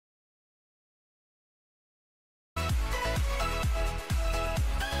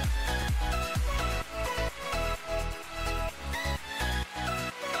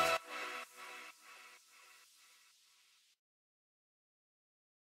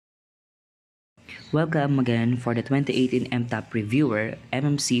Welcome again for the 2018 MTAP Reviewer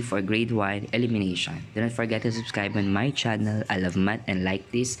MMC for Grade 1 Elimination. Do not forget to subscribe on my channel. I love math and like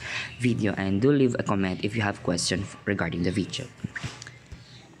this video, and do leave a comment if you have questions regarding the video.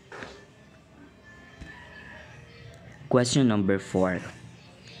 Question number 4.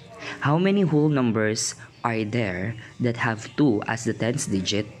 How many whole numbers are there that have 2 as the 10th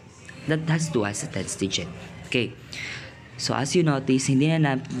digit? That has 2 as the 10th digit. Okay. So as you notice, hindi na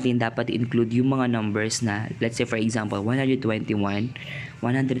natin dapat include yung mga numbers na, let's say for example, 121, 120,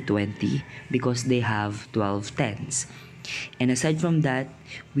 because they have 12 tens. And aside from that,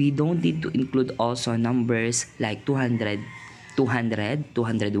 we don't need to include also numbers like 200, 201,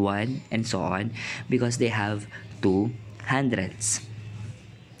 and so on, because they have 2 hundreds.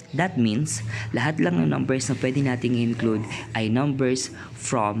 That means, lahat lang ng numbers na pwede nating include ay numbers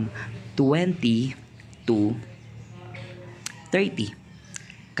from 20 to 30.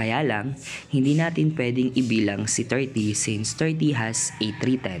 Kaya lang, hindi natin pwedeng ibilang si 30 since 30 has a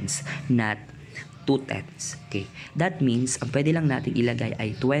 3 tens, not 2 tens. Okay? That means, ang pwede lang natin ilagay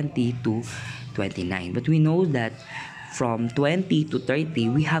ay 20 to 29. But we know that from 20 to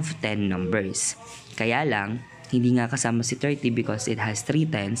 30, we have 10 numbers. Kaya lang, hindi nga kasama si 30 because it has 3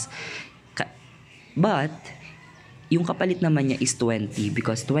 tens. But, yung kapalit naman niya is 20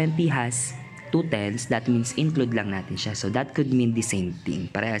 because 20 has 2 tens, that means include lang natin siya. So, that could mean the same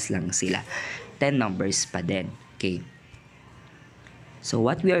thing. Parehas lang sila. 10 numbers pa din. Okay. So,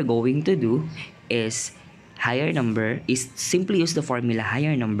 what we are going to do is higher number is simply use the formula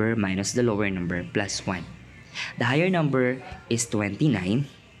higher number minus the lower number plus 1. The higher number is 29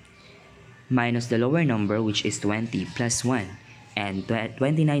 minus the lower number, which is 20 plus 1. And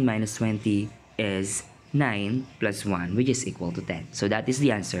 29 minus 20 is 9 plus 1, which is equal to 10. So that is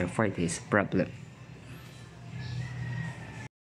the answer for this problem.